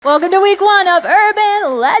Welcome to week 1 of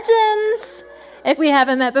Urban Legends. If we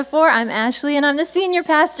haven't met before, I'm Ashley and I'm the senior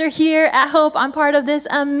pastor here at Hope. I'm part of this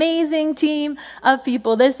amazing team of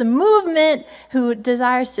people, this movement who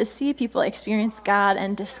desires to see people experience God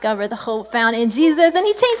and discover the hope found in Jesus, and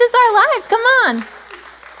He changes our lives. Come on.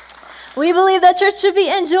 We believe that church should be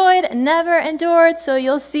enjoyed, never endured. So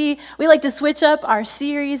you'll see we like to switch up our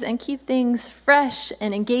series and keep things fresh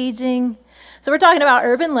and engaging. So we're talking about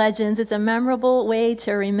urban legends. It's a memorable way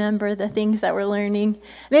to remember the things that we're learning.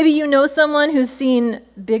 Maybe you know someone who's seen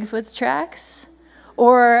Bigfoot's tracks,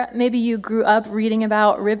 or maybe you grew up reading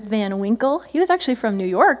about Rip Van Winkle. He was actually from New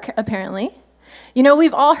York, apparently. You know,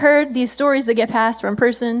 we've all heard these stories that get passed from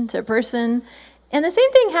person to person, and the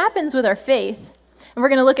same thing happens with our faith. And we're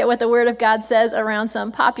going to look at what the Word of God says around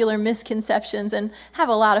some popular misconceptions and have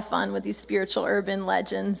a lot of fun with these spiritual urban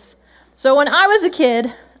legends. So when I was a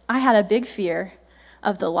kid, I had a big fear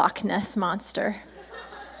of the Loch Ness Monster.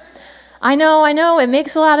 I know, it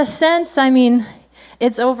makes a lot of sense. I mean,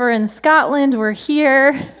 it's over in Scotland, we're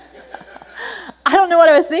here. I don't know what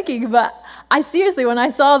I was thinking, but when I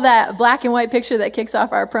saw that black and white picture that kicks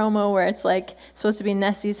off our promo where it's like supposed to be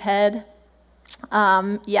Nessie's head,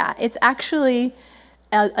 it's actually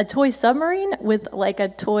a toy submarine with like a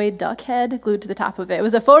toy duck head glued to the top of it. It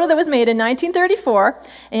was a photo that was made in 1934,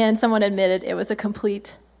 and someone admitted it was a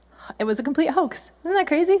complete hoax. Isn't that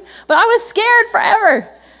crazy? But I was scared forever.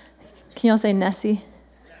 Can y'all say Nessie?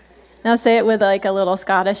 Now say it with like a little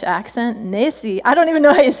Scottish accent. Nessie. I don't even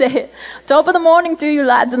know how you say it. Top of the morning to you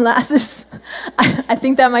lads and lasses. I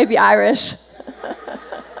think that might be Irish.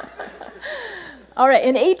 All right,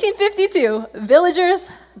 in 1852, villagers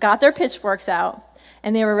got their pitchforks out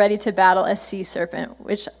and they were ready to battle a sea serpent,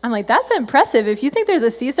 which I'm like, that's impressive. If you think there's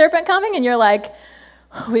a sea serpent coming and you're like,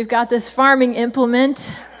 we've got this farming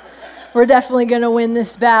implement, we're definitely going to win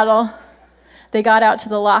this battle. They got out to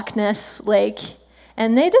the Loch Ness Lake,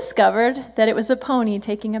 and they discovered that it was a pony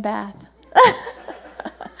taking a bath.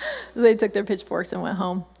 They took their pitchforks and went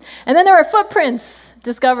home. And then there were footprints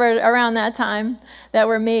discovered around that time that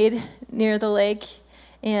were made near the lake,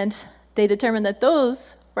 and they determined that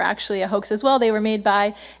those were actually a hoax as well. They were made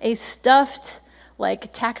by a stuffed,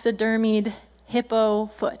 like taxidermied hippo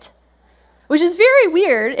foot, which is very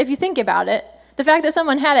weird if you think about it. The fact that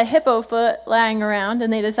someone had a hippo foot lying around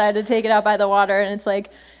and they decided to take it out by the water, and it's like,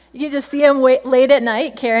 you just see them late at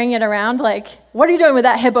night carrying it around, like, what are you doing with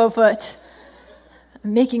that hippo foot?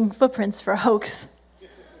 I'm making footprints for a hoax.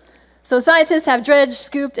 So scientists have dredged,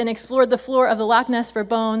 scooped, and explored the floor of the Loch Ness for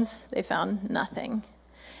bones. They found nothing.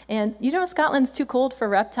 And you know Scotland's too cold for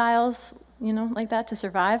reptiles, like that to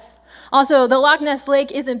survive. Also, the Loch Ness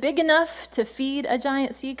Lake isn't big enough to feed a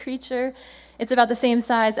giant sea creature. It's about the same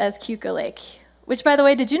size as Keuka Lake. Which, by the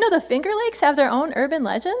way, did you know the Finger Lakes have their own urban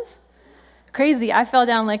legends? Crazy. I fell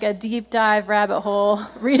down like a deep dive rabbit hole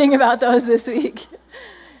reading about those this week.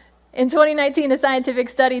 In 2019, a scientific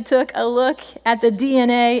study took a look at the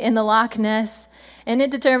DNA in the Loch Ness, and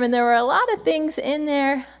it determined there were a lot of things in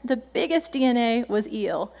there. The biggest DNA was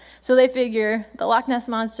eel. So they figure the Loch Ness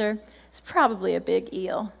Monster is probably a big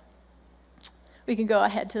eel. We can go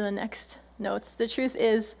ahead to the next notes. The truth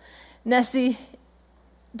is, Nessie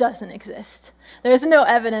doesn't exist. There's no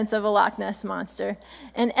evidence of a Loch Ness Monster,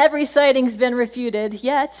 and every sighting's been refuted,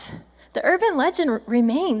 yet the urban legend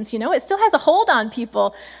remains, it still has a hold on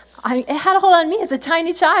people. It had a hold on me as a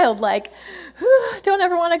tiny child, like, don't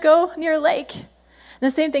ever want to go near a lake. And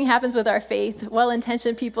the same thing happens with our faith.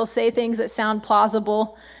 Well-intentioned people say things that sound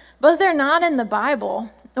plausible, but they're not in the Bible,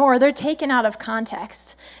 or they're taken out of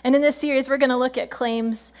context. And in this series, we're going to look at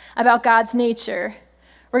claims about God's nature.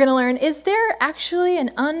 We're going to learn, is there actually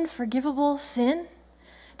an unforgivable sin?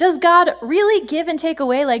 Does God really give and take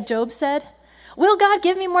away like Job said? Will God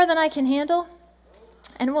give me more than I can handle?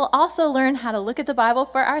 And we'll also learn how to look at the Bible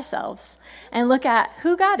for ourselves and look at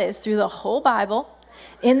who God is through the whole Bible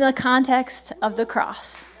in the context of the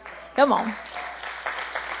cross. Come on.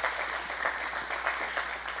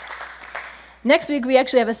 Next week, we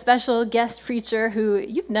actually have a special guest preacher who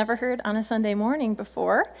you've never heard on a Sunday morning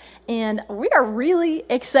before, and we are really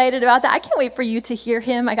excited about that. I can't wait for you to hear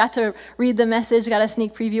him. I got to read the message, got a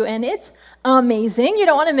sneak preview, and it's amazing. You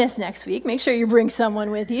don't want to miss next week. Make sure you bring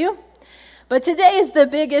someone with you. But today is the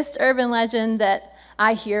biggest urban legend that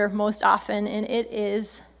I hear most often, and it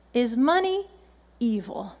is money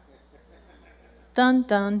evil? Dun,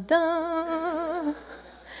 dun, dun.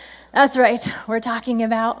 That's right. We're talking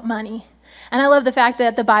about money. And I love the fact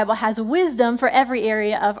that the Bible has wisdom for every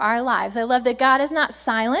area of our lives. I love that God is not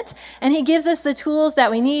silent, and he gives us the tools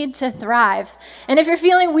that we need to thrive. And if you're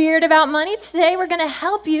feeling weird about money, today we're going to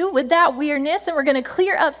help you with that weirdness, and we're going to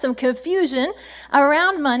clear up some confusion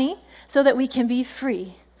around money so that we can be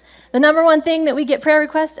free. The number one thing that we get prayer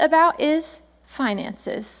requests about is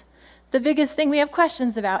finances. The biggest thing we have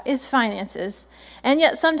questions about is finances. And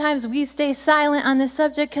yet sometimes we stay silent on this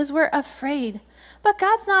subject because we're afraid. But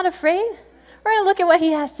God's not afraid. We're going to look at what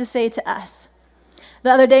he has to say to us.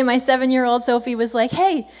 The other day, my 7-year-old Sophie was like,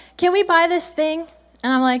 hey, can we buy this thing?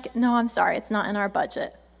 And I'm like, no, I'm sorry, it's not in our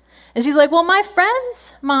budget. And she's like, well, my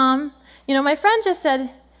friend's mom, my friend just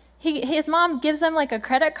said his mom gives them like a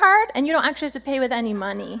credit card and you don't actually have to pay with any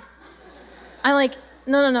money. I'm like,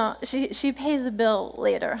 no. She pays a bill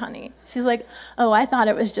later, honey. She's like, oh, I thought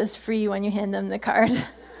it was just free when you hand them the card.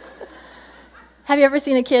 Have you ever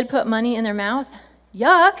seen a kid put money in their mouth?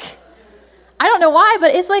 Yuck. I don't know why,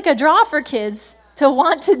 but it's like a draw for kids to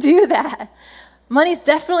want to do that. Money's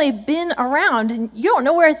definitely been around, and you don't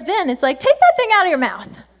know where it's been. It's like, take that thing out of your mouth.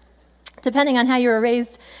 Depending on how you were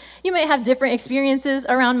raised, you might have different experiences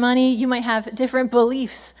around money. You might have different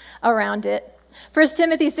beliefs around it. 1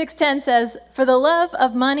 Timothy 6:10 says, for the love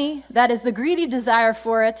of money, that is the greedy desire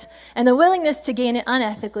for it, and the willingness to gain it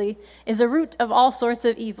unethically, is a root of all sorts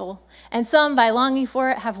of evil. And some, by longing for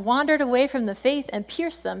it, have wandered away from the faith and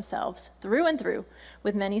pierced themselves through and through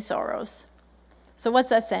with many sorrows. So what's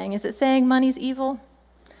that saying? Is it saying money's evil?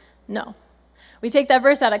 No. We take that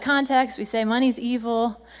verse out of context. We say money's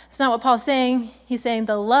evil. It's not what Paul's saying. He's saying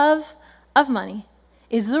the love of money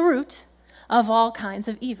is the root of all kinds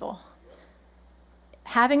of evil.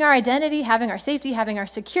 Having our identity, having our safety, having our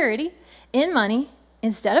security in money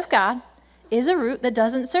instead of God is a root that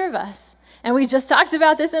doesn't serve us. And we just talked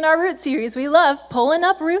about this in our root series. We love pulling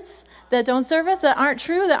up roots that don't serve us, that aren't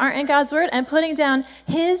true, that aren't in God's word, and putting down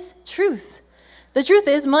his truth. The truth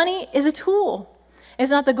is money is a tool.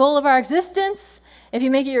 It's not the goal of our existence. If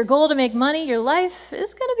you make it your goal to make money, your life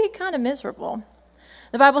is going to be kind of miserable.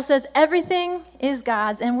 The Bible says everything is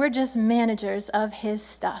God's, and we're just managers of his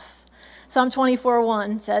stuff. Psalm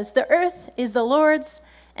 24:1 says, the earth is the Lord's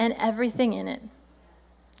and everything in it.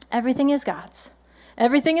 Everything is God's.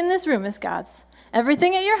 Everything in this room is God's.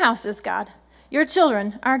 Everything at your house is God. Your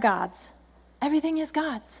children are God's. Everything is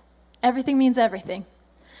God's. Everything means everything.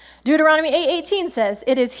 Deuteronomy 8:18 says,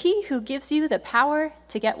 it is he who gives you the power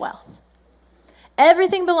to get wealth.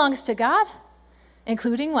 Everything belongs to God,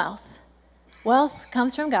 including wealth. Wealth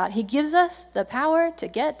comes from God. He gives us the power to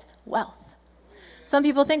get wealth. Some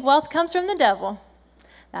people think wealth comes from the devil.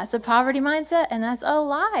 That's a poverty mindset, and that's a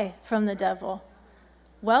lie from the devil.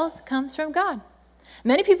 Wealth comes from God.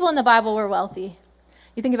 Many people in the Bible were wealthy.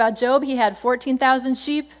 You think about Job, he had 14,000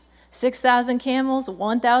 sheep, 6,000 camels,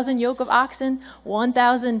 1,000 yoke of oxen,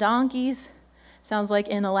 1,000 donkeys. Sounds like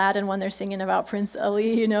in Aladdin when they're singing about Prince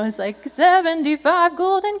Ali, it's like 75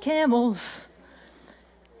 golden camels.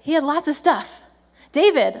 He had lots of stuff.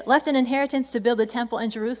 David left an inheritance to build a temple in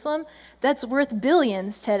Jerusalem that's worth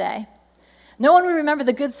billions today. No one would remember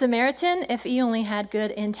the Good Samaritan if he only had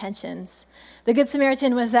good intentions. The Good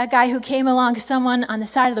Samaritan was that guy who came along someone on the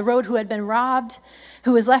side of the road who had been robbed,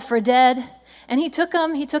 who was left for dead, and he took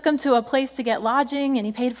him to a place to get lodging, and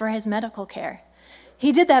he paid for his medical care.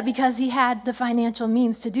 He did that because he had the financial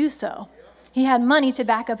means to do so. He had money to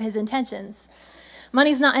back up his intentions.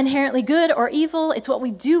 Money's not inherently good or evil. It's what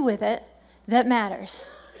we do with it that matters.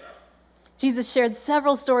 Jesus shared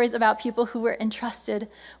several stories about people who were entrusted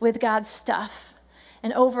with God's stuff.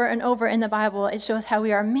 And over in the Bible, it shows how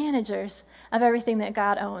we are managers of everything that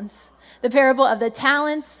God owns. The parable of the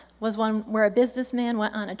talents was one where a businessman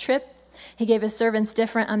went on a trip. He gave his servants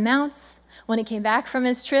different amounts. When he came back from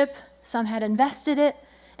his trip, some had invested it,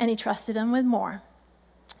 and he trusted them with more.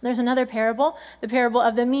 There's another parable, the parable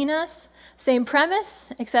of the minas. Same premise,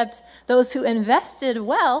 except those who invested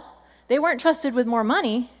well, they weren't trusted with more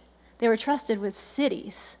money. They were trusted with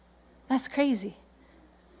cities. That's crazy.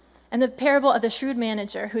 And the parable of the shrewd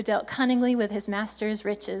manager who dealt cunningly with his master's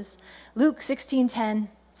riches. Luke 16:10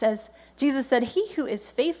 says, Jesus said, he who is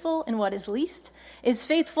faithful in what is least is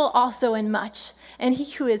faithful also in much. And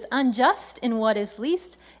he who is unjust in what is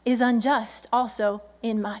least is unjust also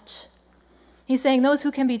in much. He's saying those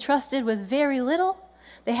who can be trusted with very little,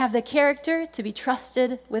 they have the character to be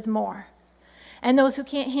trusted with more. And those who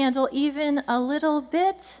can't handle even a little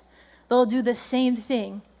bit, they'll do the same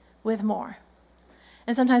thing with more.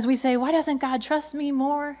 And sometimes we say, why doesn't God trust me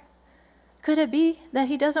more? Could it be that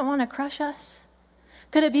he doesn't want to crush us?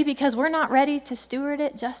 Could it be because we're not ready to steward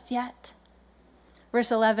it just yet?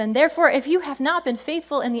 Verse 11, therefore, if you have not been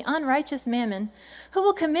faithful in the unrighteous mammon, who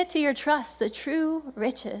will commit to your trust the true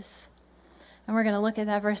riches? And we're going to look at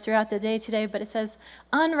that verse throughout the day today, but it says,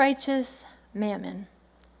 unrighteous mammon.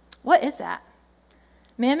 What is that?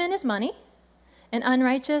 Mammon is money, and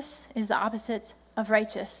unrighteous is the opposite of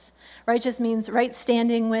righteous. Righteous means right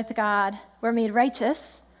standing with God. We're made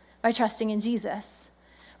righteous by trusting in Jesus.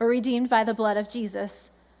 We're redeemed by the blood of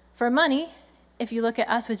Jesus. For money, if you look at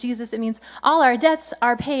us with Jesus, it means all our debts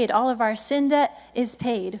are paid. All of our sin debt is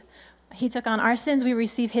paid. He took on our sins. We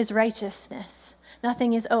receive his righteousness.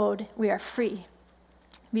 Nothing is owed. We are free.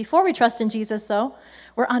 Before we trust in Jesus, though,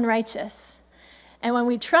 we're unrighteous. And when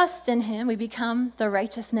we trust in him, we become the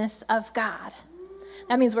righteousness of God.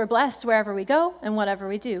 That means we're blessed wherever we go and whatever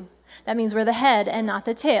we do. That means we're the head and not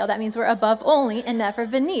the tail. That means we're above only and never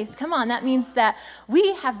beneath. Come on, that means that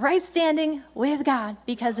we have right standing with God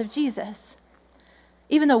because of Jesus.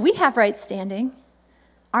 Even though we have right standing,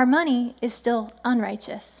 our money is still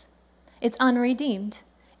unrighteous. It's unredeemed.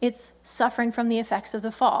 It's suffering from the effects of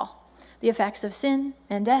the fall, the effects of sin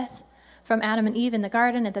and death from Adam and Eve in the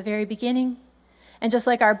garden at the very beginning. And just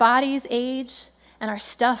like our bodies age and our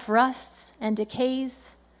stuff rusts and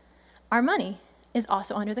decays, our money is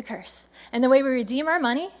also under the curse. And the way we redeem our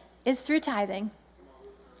money is through tithing.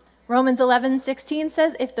 Romans 11:16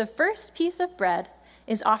 says, if the first piece of bread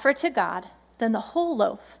is offered to God, then the whole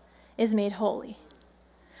loaf is made holy.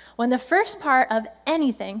 When the first part of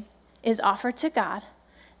anything is offered to God,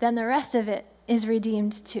 then the rest of it is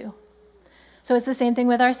redeemed too. So it's the same thing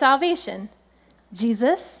with our salvation.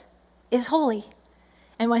 Jesus is holy.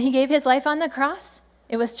 And when he gave his life on the cross,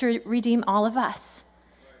 it was to redeem all of us.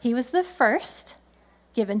 He was the first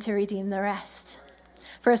given to redeem the rest.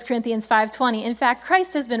 1 Corinthians 5:20, in fact,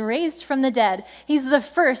 Christ has been raised from the dead. He's the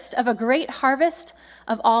first of a great harvest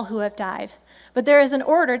of all who have died. But there is an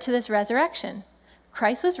order to this resurrection.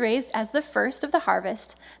 Christ was raised as the first of the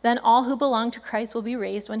harvest. Then all who belong to Christ will be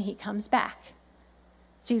raised when he comes back.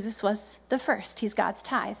 Jesus was the first. He's God's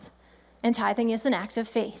tithe. And tithing is an act of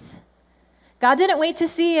faith. God didn't wait to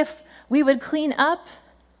see if we would clean up,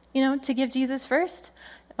 to give Jesus first.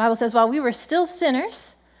 The Bible says, while we were still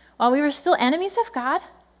sinners, while we were still enemies of God,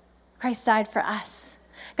 Christ died for us.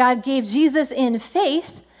 God gave Jesus in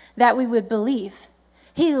faith that we would believe.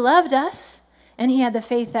 He loved us, and he had the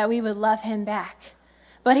faith that we would love him back.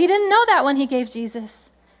 But he didn't know that when he gave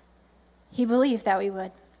Jesus. He believed that we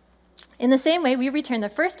would. In the same way, we return the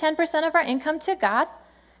first 10% of our income to God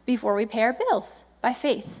before we pay our bills by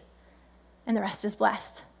faith. And the rest is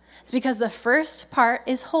blessed. It's because the first part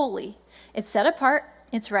is holy. It's set apart,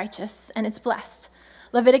 it's righteous, and it's blessed.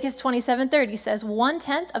 Leviticus 27:30 says,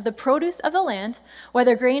 1/10 of the produce of the land,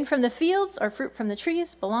 whether grain from the fields or fruit from the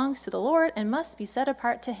trees, belongs to the Lord and must be set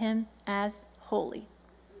apart to him as holy.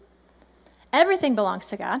 Everything belongs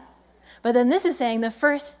to God, but then this is saying the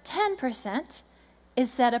first 10%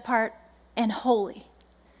 is set apart and holy.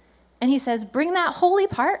 And he says, bring that holy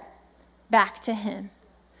part back to him.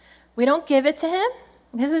 We don't give it to him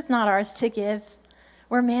because it's not ours to give.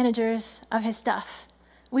 We're managers of his stuff.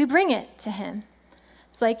 We bring it to him.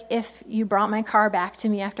 It's like if you brought my car back to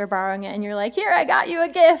me after borrowing it and you're like, here, I got you a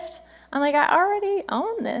gift. I'm like, I already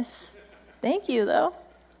own this. Thank you, though.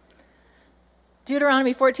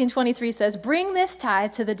 Deuteronomy 14:23 says, bring this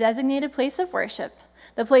tithe to the designated place of worship,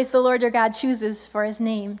 the place the Lord your God chooses for his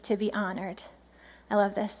name to be honored. I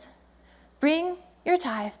love this. Bring your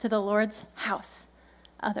tithe to the Lord's house,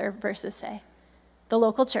 other verses say. The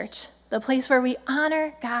local church, the place where we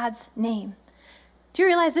honor God's name. Do you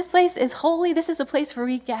realize this place is holy? This is a place where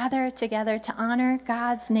we gather together to honor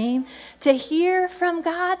God's name, to hear from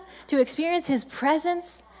God, to experience his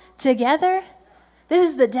presence together. This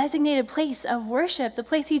is the designated place of worship, the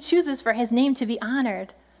place he chooses for his name to be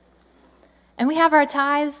honored. And we have our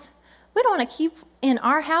tithes. We don't want to keep in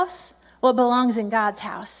our house what belongs in God's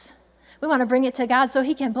house. We want to bring it to God so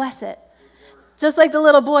he can bless it. Just like the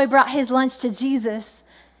little boy brought his lunch to Jesus.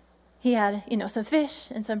 He had, some fish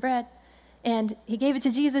and some bread. And he gave it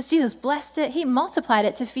to Jesus. Jesus blessed it. He multiplied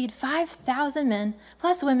it to feed 5,000 men,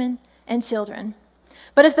 plus women and children.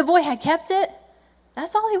 But if the boy had kept it,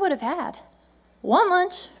 that's all he would have had. One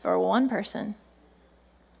lunch for one person.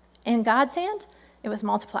 In God's hand, it was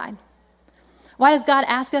multiplied. Why does God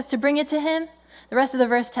ask us to bring it to him? The rest of the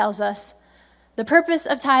verse tells us, the purpose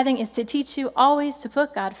of tithing is to teach you always to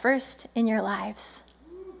put God first in your lives.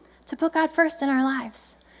 To put God first in our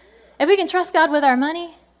lives. If we can trust God with our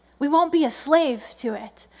money, we won't be a slave to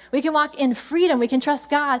it. We can walk in freedom. We can trust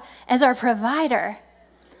God as our provider.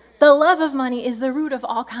 The love of money is the root of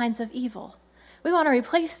all kinds of evil. We want to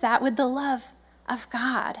replace that with the love of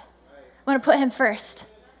God. We want to put him first.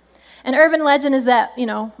 An urban legend is that,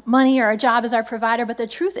 money or our job is our provider, but the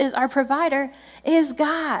truth is our provider is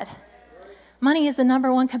God. Money is the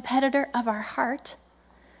number one competitor of our heart.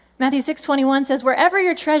 Matthew 6:21 says, wherever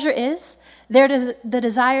your treasure is, there the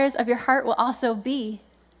desires of your heart will also be.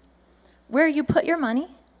 Where you put your money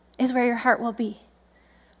is where your heart will be.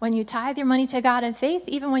 When you tithe your money to God in faith,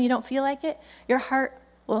 even when you don't feel like it, your heart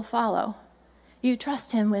will follow. You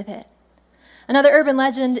trust him with it. Another urban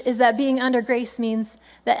legend is that being under grace means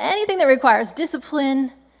that anything that requires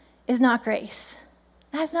discipline is not grace.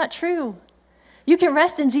 That's not true. You can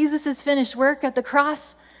rest in Jesus' finished work at the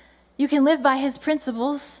cross. You can live by his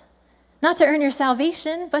principles, not to earn your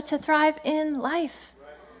salvation, but to thrive in life,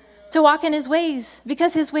 to walk in his ways,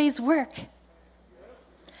 because his ways work.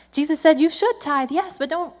 Jesus said you should tithe, yes, but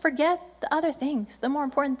don't forget the other things, the more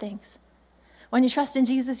important things. When you trust in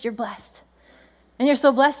Jesus, you're blessed. And you're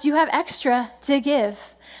so blessed you have extra to give.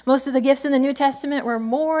 Most of the gifts in the New Testament were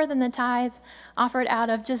more than the tithe, offered out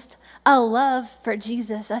of just a love for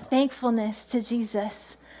Jesus, a thankfulness to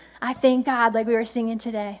Jesus. I thank God, like we were singing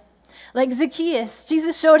today. Like Zacchaeus,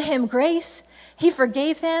 Jesus showed him grace. He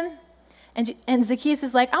forgave him. And Zacchaeus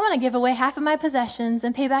is like, I want to give away half of my possessions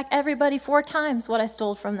and pay back everybody 4 times what I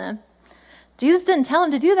stole from them. Jesus didn't tell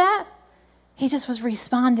him to do that. He just was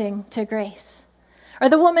responding to grace. Or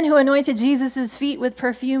the woman who anointed Jesus' feet with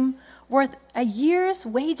perfume worth a year's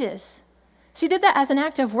wages. She did that as an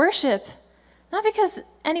act of worship, not because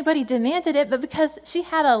anybody demanded it, but because she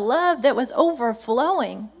had a love that was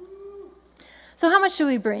overflowing. So how much should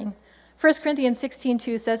we bring? 1 Corinthians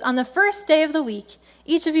 16:2 says, on the first day of the week,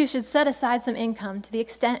 each of you should set aside some income to the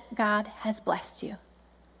extent God has blessed you.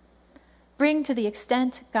 Bring to the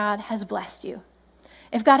extent God has blessed you.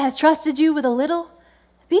 If God has trusted you with a little,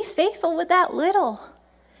 be faithful with that little.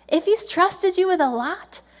 If he's trusted you with a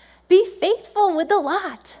lot, be faithful with the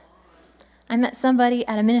lot. I met somebody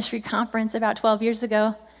at a ministry conference about 12 years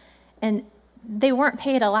ago, and they weren't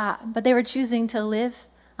paid a lot, but they were choosing to live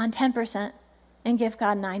on 10% and give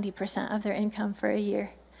God 90% of their income for a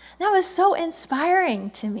year. That was so inspiring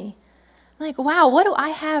to me. I'm like, wow, what do I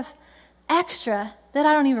have extra that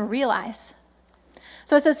I don't even realize?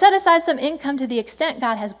 So it says, set aside some income to the extent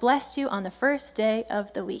God has blessed you on the first day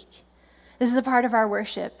of the week. This is a part of our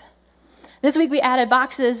worship. This week we added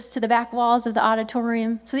boxes to the back walls of the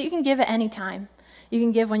auditorium so that you can give at any time. You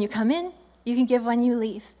can give when you come in. You can give when you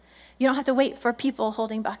leave. You don't have to wait for people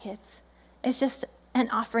holding buckets. It's just an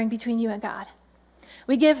offering between you and God.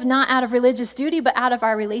 We give not out of religious duty, but out of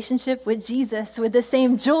our relationship with Jesus, with the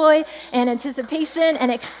same joy and anticipation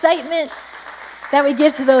and excitement that we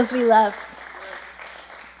give to those we love.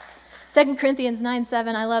 2 Corinthians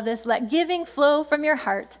 9:7, I love this. Let giving flow from your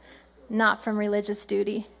heart, not from religious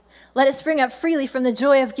duty. Let it spring up freely from the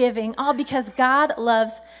joy of giving, all because God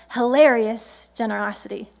loves hilarious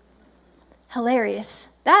generosity. Hilarious.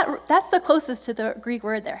 That's the closest to the Greek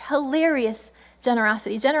word there. Hilarious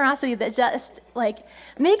generosity. Generosity that just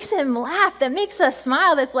makes him laugh, that makes us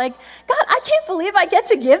smile, that's like, God, I can't believe I get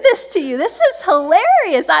to give this to you. This is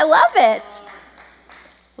hilarious. I love it.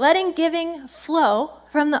 Letting giving flow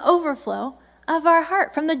from the overflow of our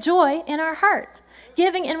heart, from the joy in our heart.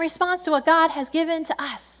 Giving in response to what God has given to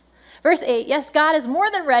us. Verse 8, yes, God is more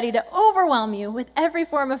than ready to overwhelm you with every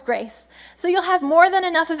form of grace. So you'll have more than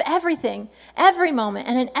enough of everything, every moment,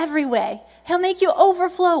 and in every way. He'll make you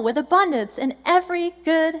overflow with abundance in every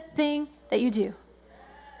good thing that you do.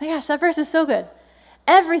 My gosh, that verse is so good.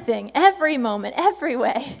 Everything, every moment, every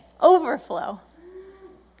way, overflow.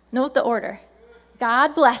 Note the order.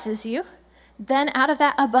 God blesses you. Then out of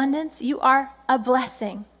that abundance, you are a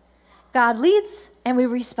blessing. God leads and we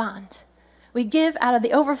respond. We give out of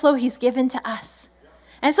the overflow he's given to us.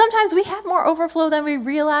 And sometimes we have more overflow than we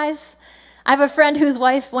realize. I have a friend whose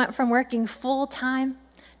wife went from working full-time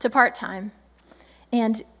to part-time.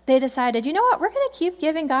 And they decided, you know what, we're going to keep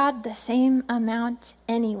giving God the same amount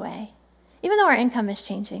anyway, even though our income is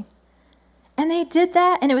changing. And they did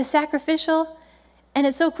that, and it was sacrificial. And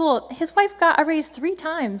it's so cool. His wife got a raise 3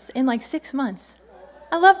 times in 6 months.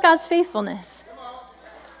 I love God's faithfulness.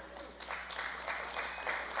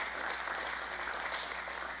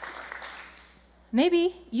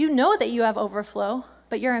 Maybe you know that you have overflow,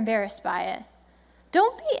 but you're embarrassed by it.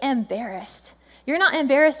 Don't be embarrassed. You're not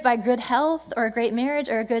embarrassed by good health or a great marriage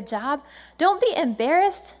or a good job. Don't be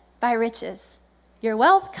embarrassed by riches. Your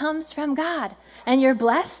wealth comes from God, and you're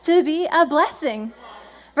blessed to be a blessing.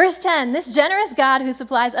 Verse 10, this generous God who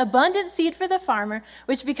supplies abundant seed for the farmer,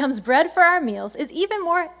 which becomes bread for our meals, is even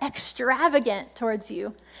more extravagant towards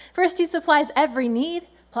you. First, he supplies every need,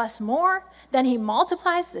 plus more. Then he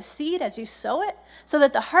multiplies the seed as you sow it, so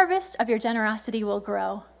that the harvest of your generosity will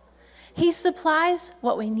grow. He supplies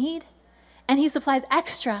what we need, and he supplies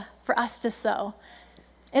extra for us to sow.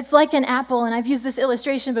 It's like an apple, and I've used this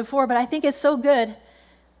illustration before, but I think it's so good.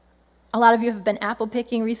 A lot of you have been apple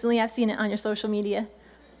picking recently. I've seen it on your social media.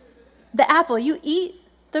 The apple, you eat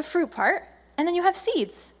the fruit part, and then you have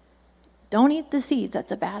seeds. Don't eat the seeds.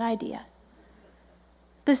 That's a bad idea.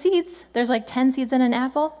 The seeds, there's like 10 seeds in an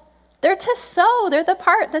apple. They're to sow. They're the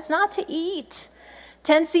part that's not to eat.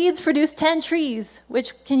 10 seeds produce 10 trees,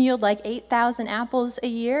 which can yield like 8,000 apples a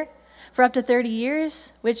year for up to 30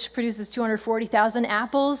 years, which produces 240,000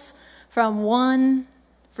 apples from one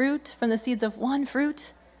fruit, from the seeds of one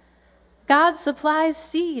fruit. God supplies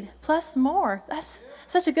seed plus more. That's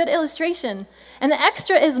such a good illustration. And the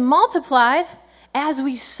extra is multiplied as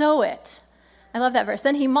we sow it. I love that verse.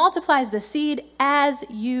 Then he multiplies the seed as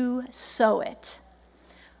you sow it.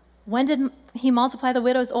 When did he multiply the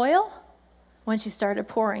widow's oil? When she started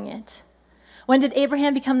pouring it. When did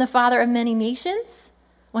Abraham become the father of many nations?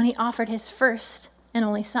 When he offered his first and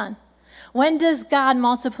only son. When does God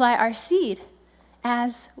multiply our seed?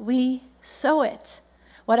 As we sow it.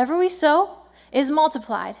 Whatever we sow is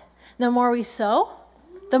multiplied. The more we sow,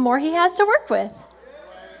 the more he has to work with.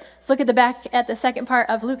 Let's look at the second part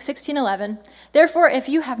of Luke 16:11. Therefore, if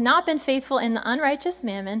you have not been faithful in the unrighteous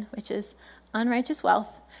mammon, which is unrighteous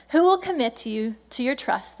wealth, who will commit to you, to your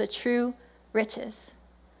trust, the true riches?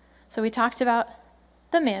 So we talked about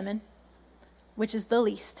the mammon, which is the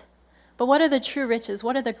least. But what are the true riches?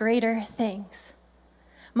 What are the greater things?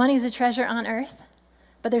 Money is a treasure on earth,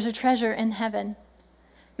 but there's a treasure in heaven.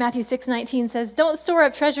 Matthew 6:19 says, don't store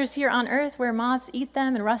up treasures here on earth where moths eat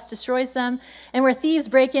them and rust destroys them, and where thieves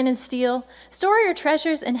break in and steal. Store your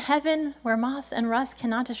treasures in heaven where moths and rust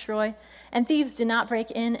cannot destroy, and thieves do not break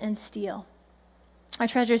in and steal. Our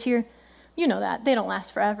treasures here, you know that, they don't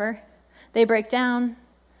last forever. They break down,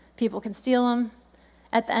 people can steal them.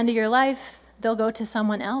 At the end of your life, they'll go to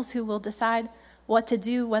someone else who will decide what to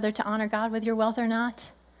do, whether to honor God with your wealth or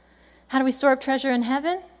not. How do we store up treasure in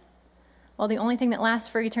heaven? Well, the only thing that lasts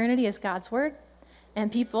for eternity is God's word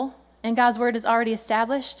and people, and God's word is already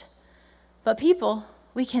established. But people,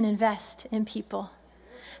 we can invest in people.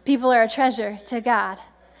 People are a treasure to God.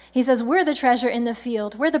 He says, we're the treasure in the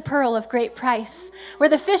field. We're the pearl of great price. We're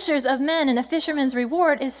the fishers of men, and a fisherman's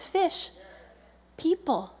reward is fish.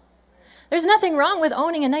 People. There's nothing wrong with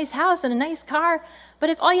owning a nice house and a nice car, but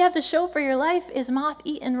if all you have to show for your life is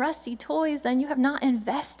moth-eaten, rusty toys, then you have not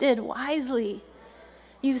invested wisely.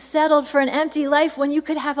 You've settled for an empty life when you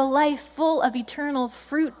could have a life full of eternal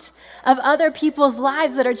fruit of other people's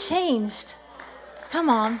lives that are changed. Come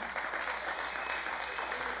on.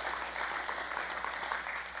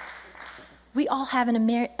 We all have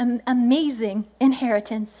an amazing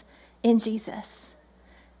inheritance in Jesus.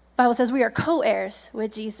 The Bible says we are co-heirs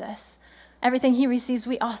with Jesus. Everything he receives,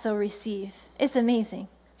 we also receive. It's amazing,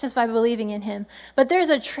 just by believing in him. But there's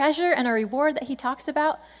a treasure and a reward that he talks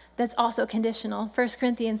about that's also conditional. 1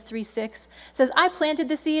 Corinthians 3:6 says, I planted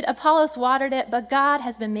the seed, Apollos watered it, but God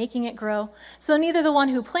has been making it grow. So neither the one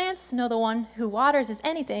who plants nor the one who waters is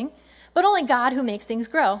anything, but only God who makes things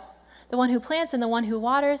grow. The one who plants and the one who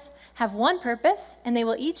waters have one purpose, and they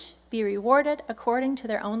will each be rewarded according to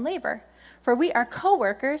their own labor. For we are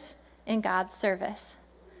co-workers in God's service.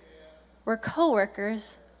 We're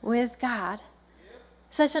co-workers with God.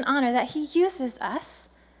 Such an honor that he uses us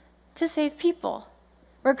to save people.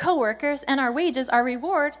 We're co-workers, and our wages, our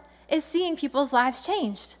reward, is seeing people's lives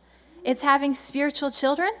changed. It's having spiritual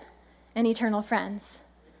children and eternal friends.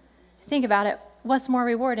 Think about it. What's more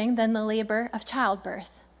rewarding than the labor of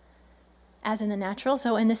childbirth? As in the natural,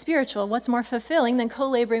 so in the spiritual, what's more fulfilling than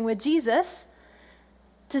co-laboring with Jesus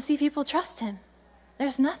to see people trust him?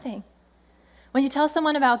 There's nothing. When you tell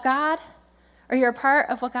someone about God, or you're a part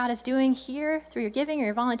of what God is doing here through your giving or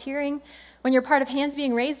your volunteering, when you're part of hands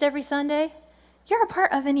being raised every Sunday, you're a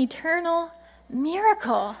part of an eternal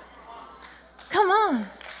miracle. Come on.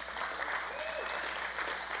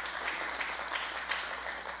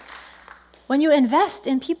 When you invest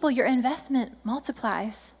in people, your investment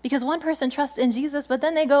multiplies because one person trusts in Jesus, but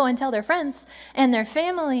then they go and tell their friends and their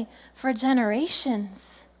family for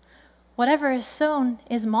generations. Whatever is sown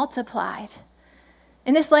is multiplied.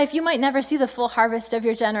 In this life, you might never see the full harvest of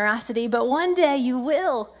your generosity, but one day you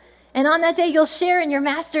will. And on that day, you'll share in your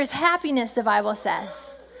master's happiness, the Bible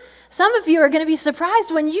says. Some of you are going to be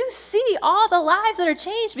surprised when you see all the lives that are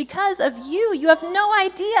changed because of you. You have no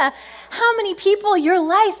idea how many people your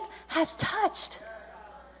life has touched.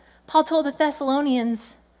 Paul told the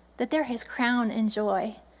Thessalonians that they're his crown and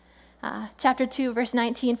joy. Chapter 2, verse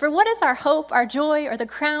 19, for what is our hope, our joy, or the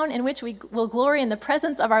crown in which we will glory in the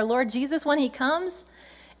presence of our Lord Jesus when he comes?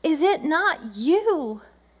 Is it not you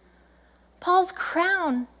Paul's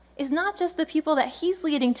crown is not just the people that he's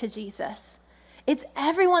leading to Jesus. It's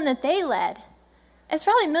everyone that they led. It's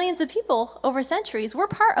probably millions of people over centuries. We're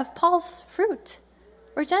part of Paul's fruit.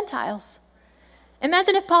 We're Gentiles.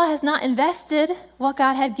 Imagine if Paul has not invested what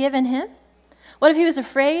God had given him. What if he was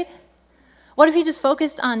afraid? What if he just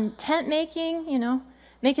focused on tent making,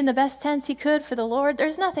 making the best tents he could for the Lord?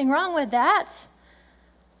 There's nothing wrong with that.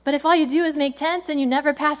 But if all you do is make tents and you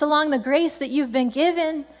never pass along the grace that you've been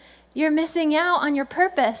given, you're missing out on your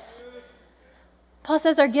purpose. Paul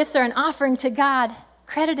says our gifts are an offering to God,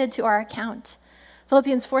 credited to our account.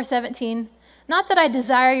 Philippians 4:17, not that I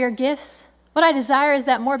desire your gifts. What I desire is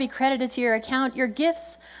that more be credited to your account. Your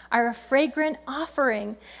gifts are a fragrant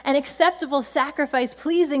offering, an acceptable sacrifice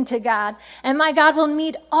pleasing to God, and my God will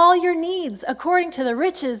meet all your needs according to the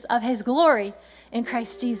riches of his glory in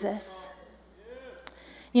Christ Jesus.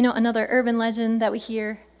 Another urban legend that we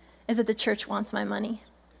hear is that the church wants my money.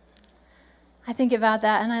 I think about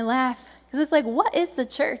that and I laugh, because it's like, what is the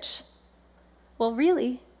church? Well,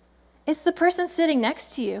 really, it's the person sitting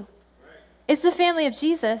next to you. It's the family of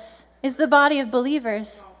Jesus. It's the body of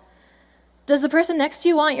believers. Does the person next to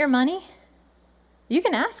you want your money? You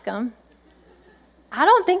can ask them. I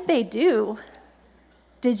don't think they do.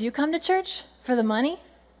 Did you come to church for the money?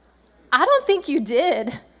 I don't think you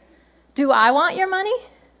did. Do I want your money?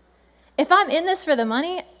 If I'm in this for the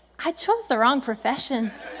money, I chose the wrong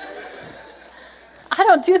profession. I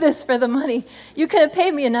don't do this for the money. You could have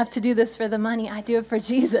paid me enough to do this for the money. I do it for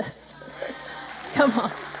Jesus. Come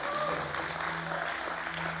on.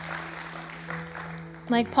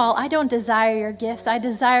 Like Paul, I don't desire your gifts. I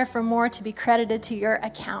desire for more to be credited to your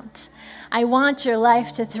account. I want your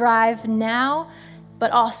life to thrive now,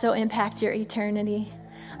 but also impact your eternity.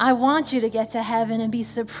 I want you to get to heaven and be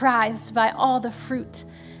surprised by all the fruit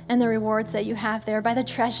and the rewards that you have there, by the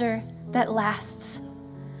treasure that lasts.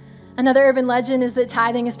 Another urban legend is that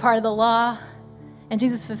tithing is part of the law, and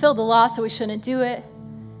Jesus fulfilled the law, so we shouldn't do it.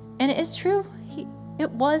 And it is true.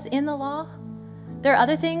 It was in the law. There are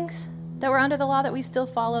other things that were under the law that we still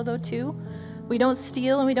follow, though, too. We don't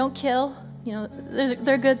steal and we don't kill.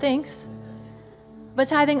 They're good things. But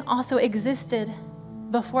tithing also existed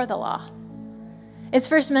before the law. It's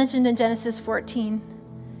first mentioned in Genesis 14.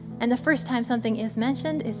 And the first time something is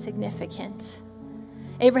mentioned is significant.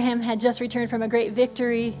 Abraham had just returned from a great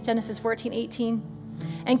victory, Genesis 14:18.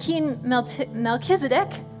 And King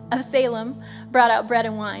Melchizedek of Salem brought out bread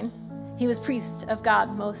and wine. He was priest of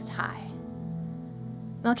God Most High.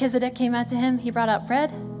 Melchizedek came out to him. He brought out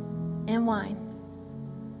bread and wine.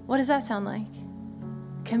 What does that sound like?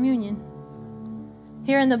 Communion.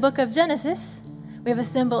 Here in the book of Genesis, we have a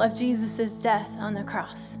symbol of Jesus' death on the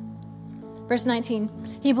cross. Verse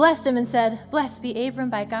 19, he blessed him and said, blessed be Abram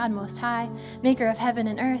by God Most High, maker of heaven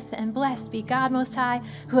and earth, and blessed be God Most High,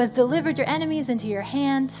 who has delivered your enemies into your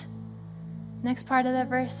hand. Next part of that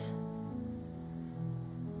verse.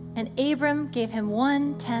 And Abram gave him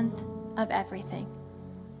 1/10 of everything.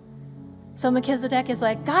 So Melchizedek is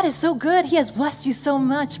like, God is so good. He has blessed you so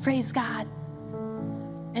much. Praise God.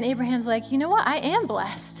 And Abraham's like, you know what? I am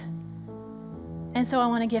blessed. And so I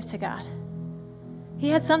want to give to God. He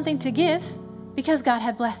had something to give because God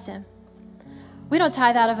had blessed him. We don't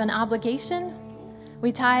tithe out of an obligation.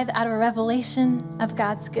 We tithe out of a revelation of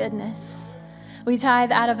God's goodness. We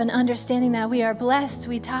tithe out of an understanding that we are blessed.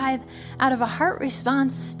 We tithe out of a heart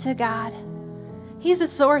response to God. He's the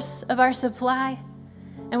source of our supply.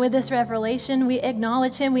 And with this revelation, we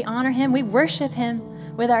acknowledge him, we honor him, we worship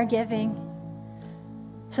him with our giving.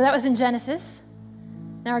 So that was in Genesis.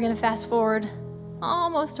 Now we're going to fast forward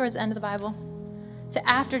almost towards the end of the Bible to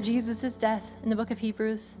after Jesus' death in the book of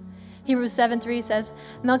Hebrews. Hebrews 7:3 says,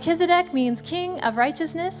 Melchizedek means king of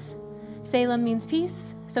righteousness. Salem means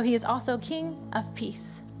peace, so he is also king of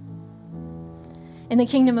peace. In the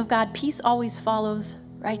kingdom of God, peace always follows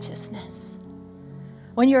righteousness.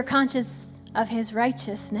 When you are conscious of his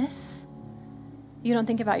righteousness, you don't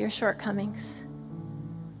think about your shortcomings,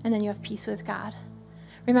 and then you have peace with God.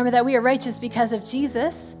 Remember that we are righteous because of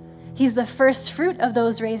Jesus. He's the first fruit of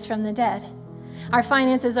those raised from the dead. Our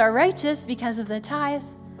finances are righteous because of the tithe,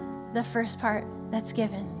 the first part that's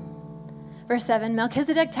given. Verse 7,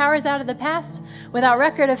 Melchizedek towers out of the past without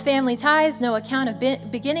record of family ties, no account of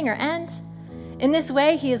beginning or end. In this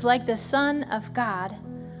way, he is like the Son of God,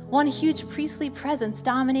 one huge priestly presence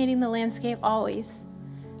dominating the landscape always.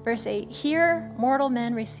 Verse 8, here mortal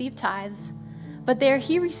men receive tithes, but there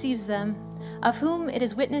he receives them, of whom it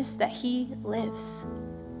is witnessed that he lives.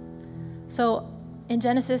 So in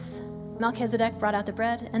Genesis, Melchizedek brought out the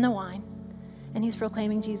bread and the wine, and he's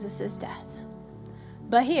proclaiming Jesus' death.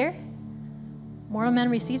 But here, mortal men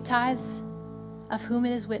receive tithes, of whom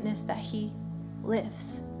it is witnessed that he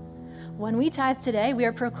lives. When we tithe today, we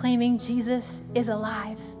are proclaiming Jesus is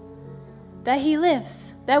alive, that he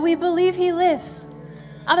lives, that we believe he lives.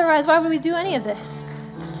 Otherwise, why would we do any of this?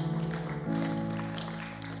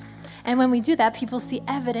 And when we do that, people see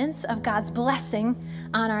evidence of God's blessing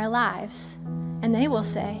on our lives. And they will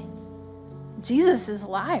say, Jesus is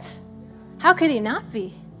alive. How could he not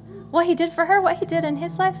be? What he did for her, what he did in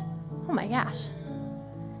his life, oh my gosh.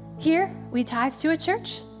 Here, we tithe to a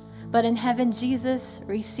church, but in heaven, Jesus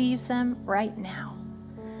receives them right now.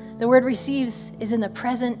 The word receives is in the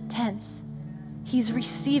present tense. He's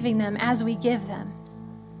receiving them as we give them.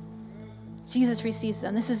 Jesus receives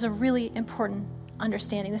them. This is a really important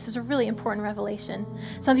understanding. This is a really important revelation.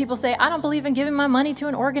 Some people say, I don't believe in giving my money to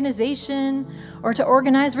an organization or to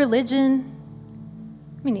organize religion.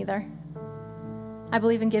 Me neither. I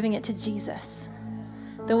believe in giving it to Jesus.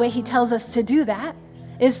 The way he tells us to do that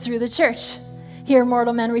is through the church. Here,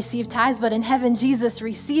 mortal men receive tithes, but in heaven, Jesus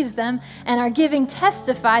receives them, and our giving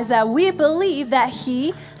testifies that we believe that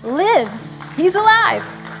he lives. He's alive.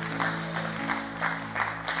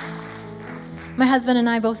 My husband and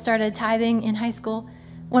I both started tithing in high school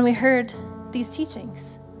when we heard these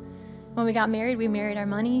teachings. When we got married, we married our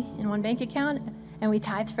money in one bank account, and we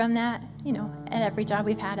tithed from that, at every job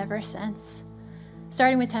we've had ever since,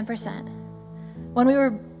 starting with 10%. When we were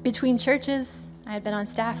between churches, I had been on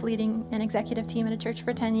staff leading an executive team at a church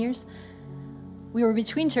for 10 years. We were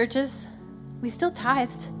between churches. We still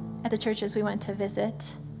tithed at the churches we went to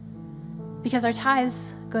visit because our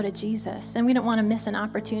tithes go to Jesus, and we don't want to miss an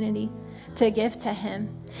opportunity to give to him.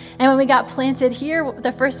 And when we got planted here,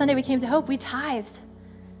 the first Sunday we came to Hope, we tithed.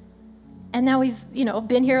 And now we've,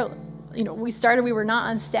 been here, we were not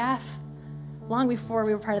on staff. Long before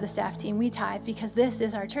we were part of the staff team, we tithed because this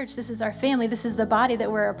is our church, this is our family, this is the body that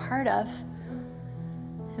we're a part of.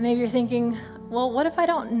 And maybe you're thinking, well, what if I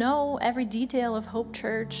don't know every detail of Hope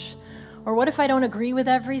Church? Or what if I don't agree with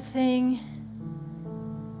everything?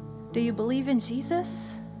 Do you believe in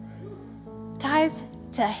Jesus? Tithe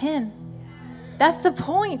to him. That's the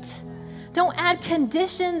point. Don't add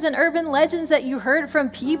conditions and urban legends that you heard from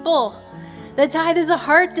people. The tithe is a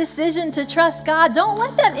hard decision to trust God. Don't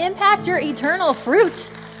let them impact your eternal fruit.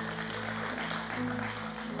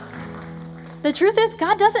 The truth is,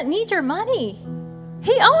 God doesn't need your money.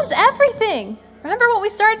 He owns everything. Remember what we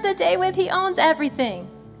started the day with? He owns everything.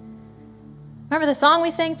 Remember the song we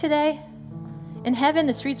sang today? In heaven,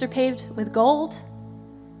 the streets are paved with gold.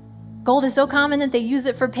 Gold is so common that they use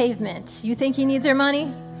it for pavement. You think he needs your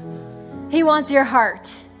money? He wants your heart.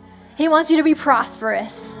 He wants you to be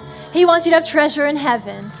prosperous. He wants you to have treasure in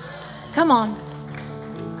heaven. Come on.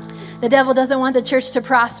 The devil doesn't want the church to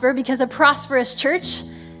prosper because a prosperous church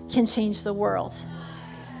can change the world.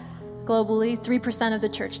 Globally, 3% of the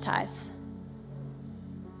church tithes.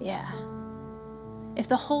 Yeah. If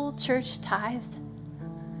the whole church tithed,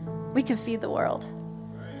 we could feed the world.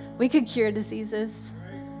 We could cure diseases.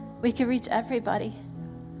 We could reach everybody.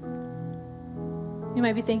 You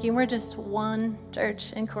might be thinking, we're just one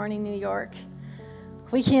church in Corning, New York.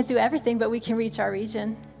 We can't do everything, but we can reach our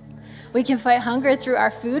region. We can fight hunger through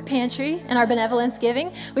our food pantry and our benevolence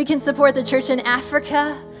giving. We can support the church in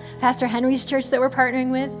Africa, Pastor Henry's church that we're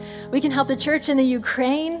partnering with. We can help the church in the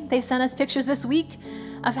Ukraine. They sent us pictures this week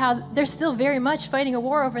of how they're still very much fighting a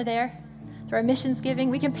war over there. Through our missions giving,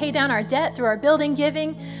 we can pay down our debt through our building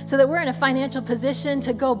giving so that we're in a financial position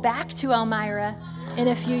to go back to Elmira in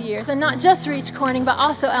a few years and not just reach Corning, but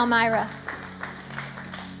also Elmira.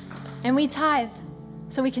 And we tithe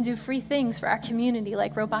so we can do free things for our community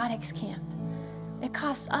like robotics camp. It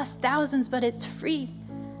costs us thousands, but it's free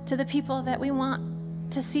to the people that we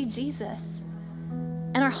want to see Jesus.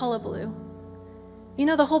 And our hullabaloo.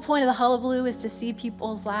 The whole point of the hullabaloo is to see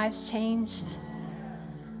people's lives changed.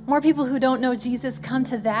 More people who don't know Jesus come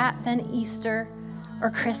to that than Easter or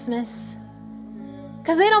Christmas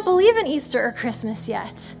because they don't believe in Easter or Christmas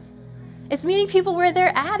yet. It's meeting people where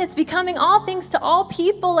they're at. It's becoming all things to all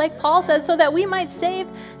people, like Paul said, so that we might save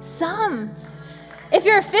some. If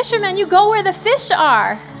you're a fisherman, you go where the fish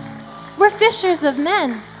are. We're fishers of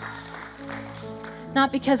men.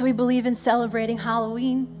 Not because we believe in celebrating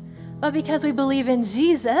Halloween, but because we believe in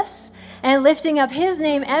Jesus and lifting up his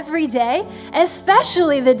name every day,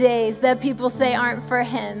 especially the days that people say aren't for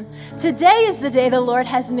him. Today is the day the Lord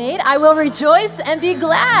has made. I will rejoice and be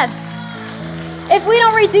glad. If we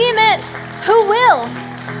don't redeem it, who will?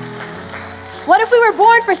 What if we were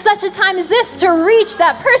born for such a time as this to reach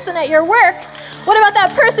that person at your work? What about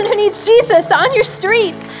that person who needs Jesus on your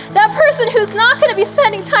street? That person who's not going to be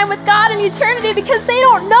spending time with God in eternity because they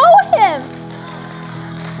don't know him?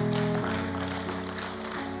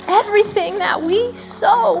 Everything that we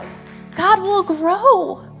sow, God will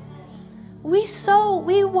grow. We sow,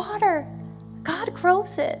 we water, God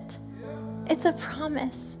grows it. It's a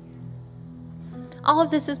promise. All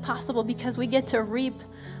of this is possible because we get to reap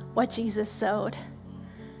what Jesus sowed.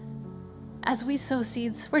 As we sow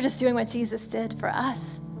seeds, we're just doing what Jesus did for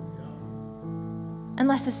us.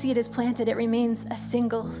 Unless a seed is planted, it remains a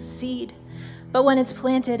single seed. But when it's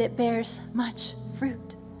planted, it bears much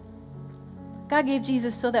fruit. God gave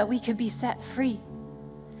Jesus so that we could be set free.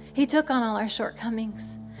 He took on all our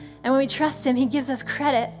shortcomings. And when we trust him, he gives us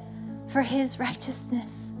credit for his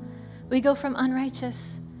righteousness. We go from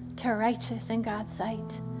unrighteous to righteous in God's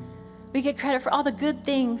sight. We get credit for all the good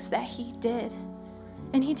things that he did.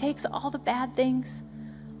 And he takes all the bad things,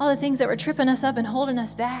 all the things that were tripping us up and holding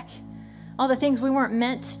us back, all the things we weren't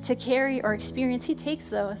meant to carry or experience. He takes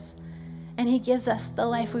those and he gives us the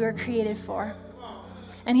life we were created for.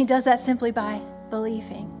 And he does that simply by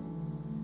believing.